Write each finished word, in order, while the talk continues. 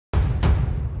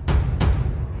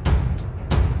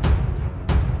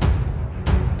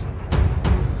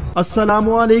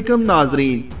अस्सलामुअलैकुम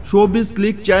नाजरीन, showbiz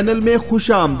click channel में खुश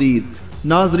आमदीद।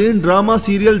 नाजरीन, ड्रामा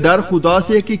सीरियल डर खुदा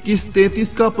से की किस्त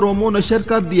 33 का प्रोमो नशर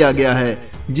कर दिया गया है,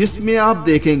 जिसमें आप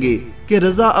देखेंगे कि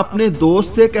रजा अपने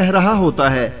दोस्त से कह रहा होता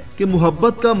है कि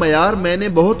मोहब्बत का मयार मैंने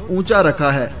बहुत ऊंचा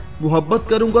रखा है, मोहब्बत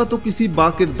करूंगा तो किसी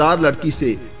बाकिरदार लड़की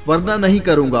से, वरना नहीं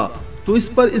करूंगा। तो इस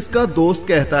पर इसका दोस्त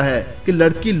कहता है कि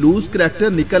लड़की लूज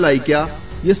करैक्टर निकल आई क्या।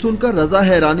 ये सुनकर रजा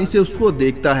हैरानी से उसको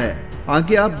देखता है।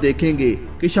 आगे आप देखेंगे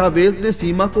कि शाहवेज ने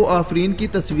सीमा को आफरीन की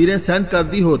तस्वीरें सेंड कर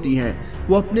दी होती हैं।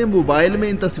 वो अपने मोबाइल में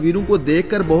इन तस्वीरों को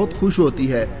देखकर बहुत खुश होती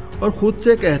है और खुद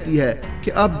से कहती है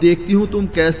कि अब देखती हूँ तुम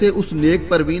कैसे उस नेक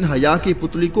परवीन हया की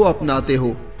पुतली को अपनाते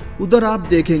हो। उधर आप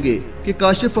देखेंगे कि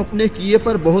काशिफ अपने किए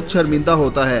पर बहुत शर्मिंदा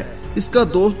होता है। इसका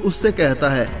दोस्त उससे कहता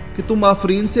है कि तुम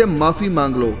आफरीन से माफी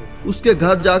मांग लो, उसके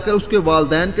घर जाकर उसके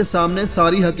वालिदैन के सामने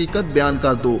सारी हकीकत बयान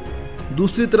कर दो।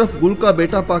 दूसरी तरफ गुल का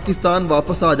बेटा पाकिस्तान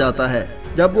वापस आ जाता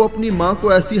है। जब वो अपनी मां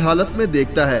को ऐसी हालत में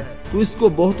देखता है तो इसको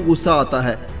बहुत गुस्सा आता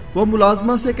है। वो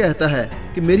मुलाजमा से कहता है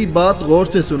कि मेरी बात गौर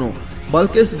से सुनो,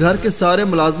 बल्कि इस घर के सारे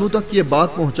मुलाजमों तक ये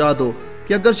बात पहुंचा दो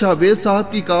कि अगर शाहवेज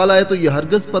साहब की कॉल आए तो ये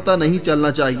हरगिज पता नहीं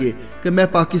चलना चाहिए कि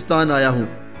मैं पाकिस्तान आया हूँ।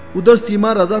 उधर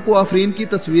सीमा रजा को आफरीन की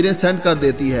तस्वीरें सेंड कर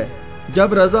देती है।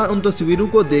 जब रजा उन तस्वीरों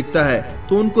को देखता है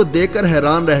तो उनको देखकर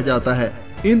हैरान रह जाता है।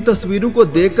 इन तस्वीरों को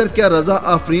देखकर क्या रजा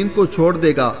आफरीन को छोड़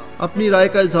देगा? अपनी राय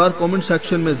का इजहार कमेंट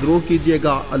सेक्शन में जरूर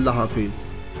कीजिएगा। अल्लाह हाफिज।